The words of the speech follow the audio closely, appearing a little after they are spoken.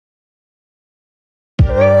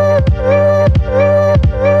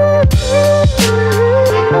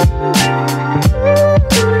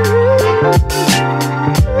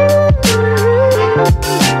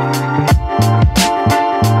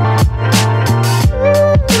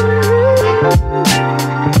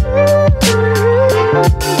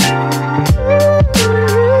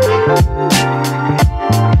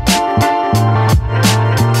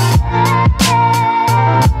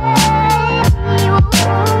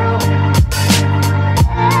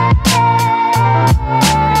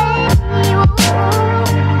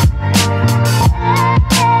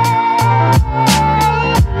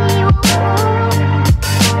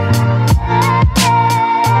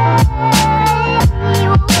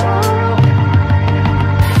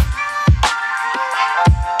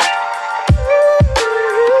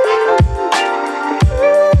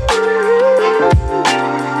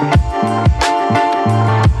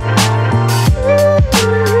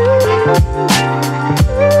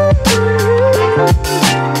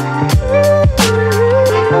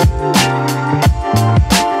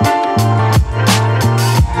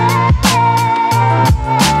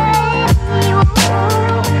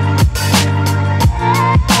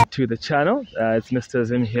to the channel. It's Mr.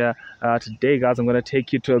 Zim here. Today guys, I'm going to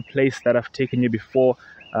take you to a place that I've taken you before.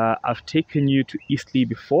 I've taken you to Eastlea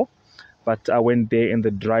before, but I went there in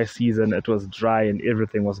the dry season. It was dry and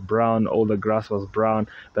everything was brown, all the grass was brown,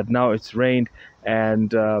 but now it's rained.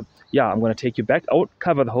 And yeah, I'm going to take you back. I won't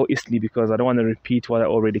cover the whole Eastlea because I don't want to repeat what I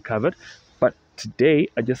already covered, but today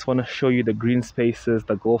I just want to show you the green spaces,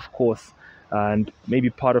 the golf course, and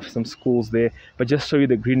maybe part of some schools there, but just show you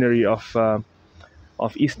the greenery of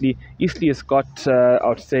Eastlea. Eastlea has got, I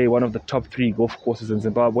would say, one of the top 3 golf courses in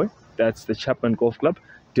Zimbabwe. That's the Chapman Golf Club.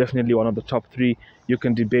 Definitely one of the top 3. You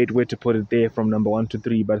can debate where to put it there from number 1 to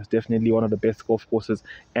 3, but it's definitely one of the best golf courses.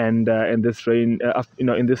 And in this rain,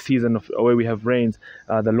 in this season of where we have rains,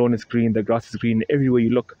 the lawn is green, the grass is green. Everywhere you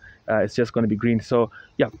look, it's just going to be green. So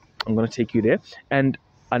yeah, I'm going to take you there. And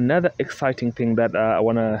another exciting thing that I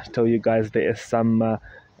want to tell you guys, there is some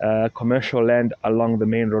commercial land along the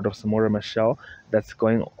main road of Samora Machel that's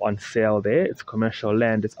going on sale there. It's commercial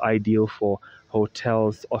land. It's ideal for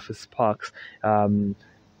hotels, office parks,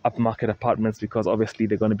 upmarket apartments, because obviously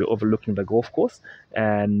they're going to be overlooking the golf course.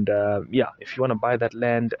 And yeah, if you want to buy that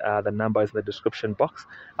land, the number is in the description box.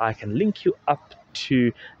 I can link you up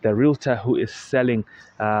to the realtor who is selling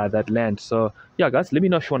that land. So yeah guys, let me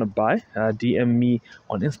know if you want to buy. DM me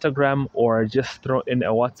on Instagram or just throw in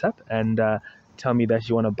a WhatsApp and tell me that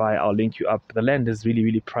you want to buy. I'll link you up. The land is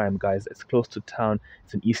really prime, guys. It's close to town.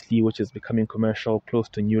 It's in Eastlea, which is becoming commercial, close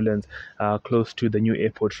to Newlands, close to the new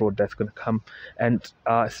airport road that's going to come, and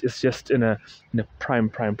it's just in a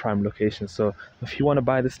prime location. So if you want to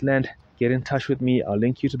buy this land, get in touch with me. I'll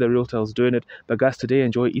link you to the realtor who's doing it. But guys, today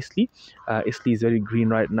enjoy Eastlea. Eastlea is very green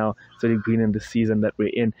right now. It's very green in the season that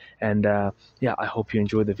we're in. And yeah, I hope you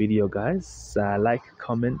enjoy the video, guys. Like,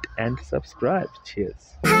 comment, and subscribe.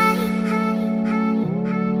 Cheers.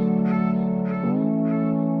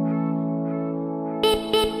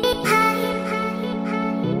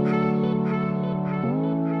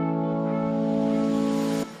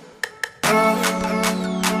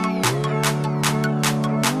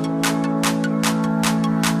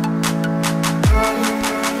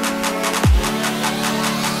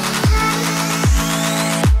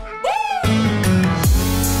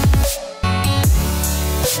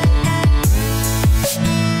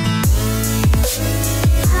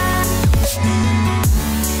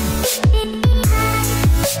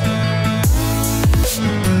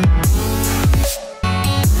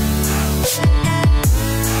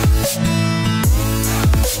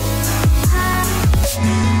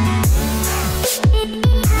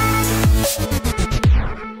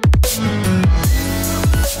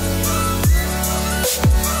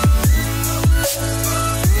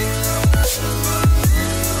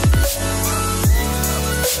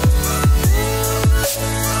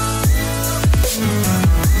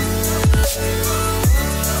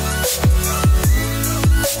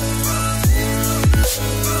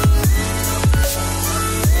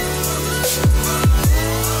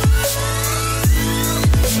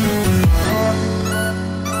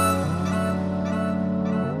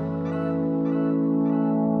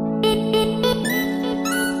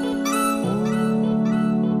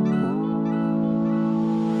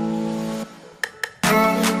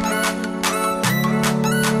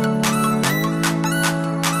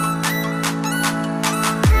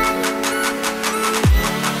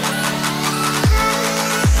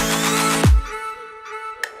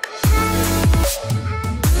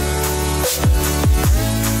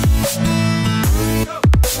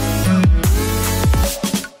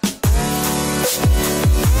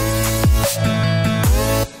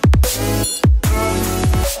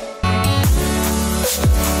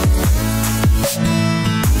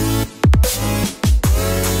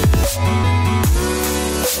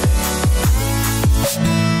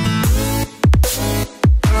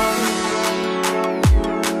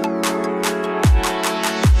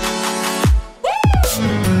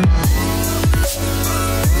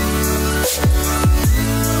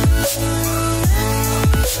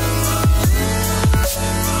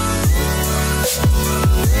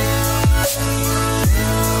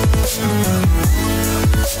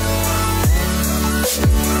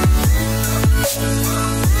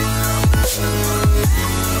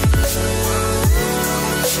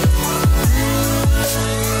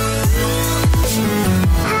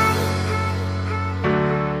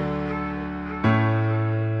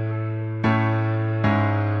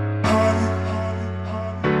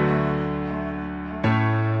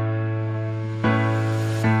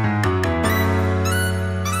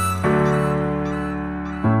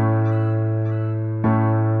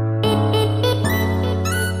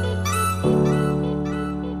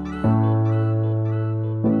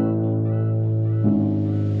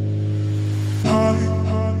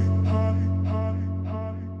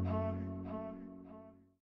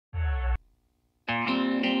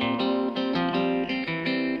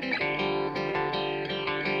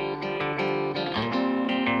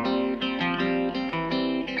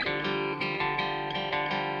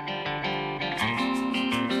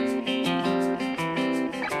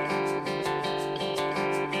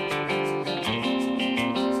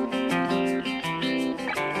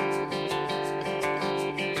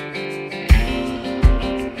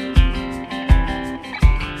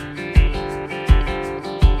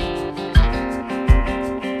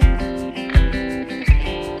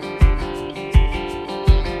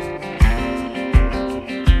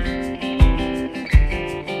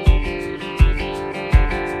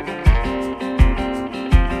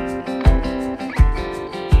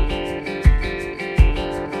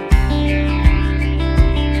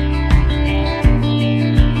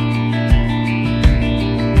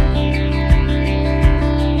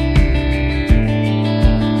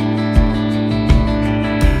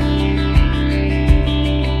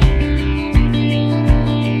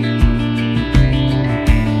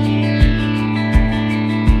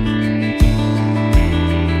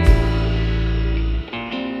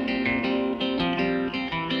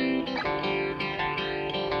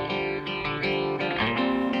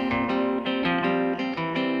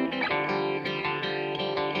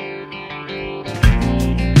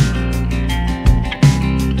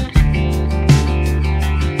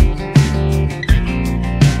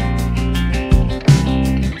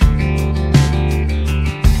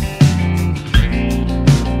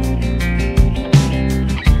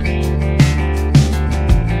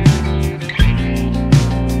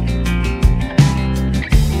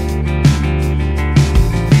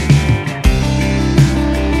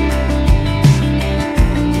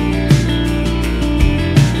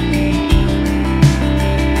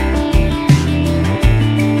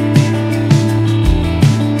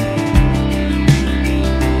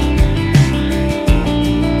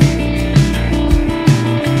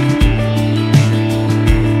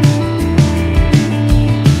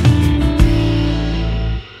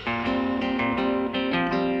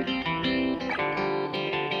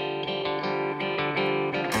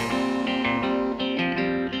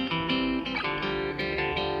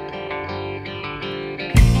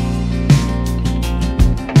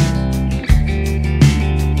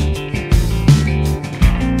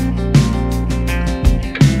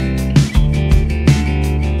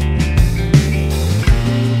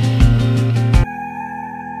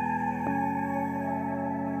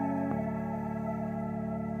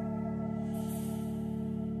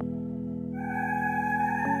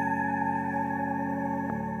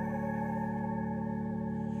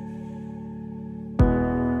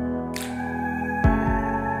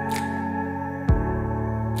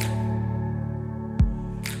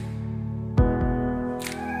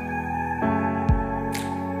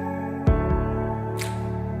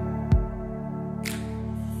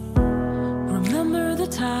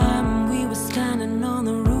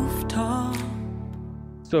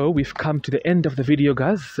 So we've come to the end of the video,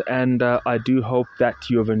 guys, and I do hope that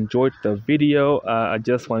you have enjoyed the video. I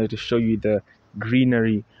just wanted to show you the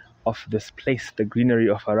greenery of this place, the greenery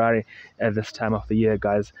of Harare at this time of the year,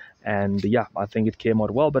 guys. And yeah, I think it came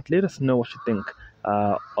out well, but let us know what you think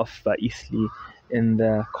of Eastlea in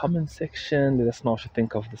the comment section. Let us know what you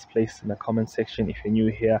think of this place in the comment section. If you're new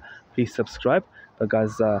here, please subscribe. But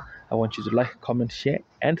guys, I want you to like, comment, share,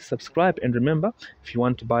 and subscribe. And remember, if you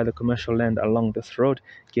want to buy the commercial land along this road,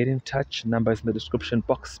 get in touch. Number is in the description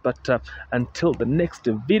box. But until the next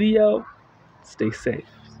video, stay safe.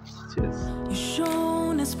 Cheers. You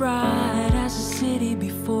shone as bright as the city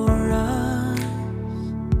before us.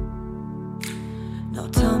 Now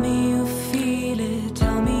tell me you feel it.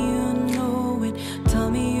 Tell me you know it.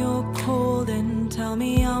 Tell me you're cold and tell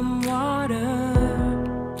me I'm water.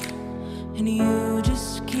 And you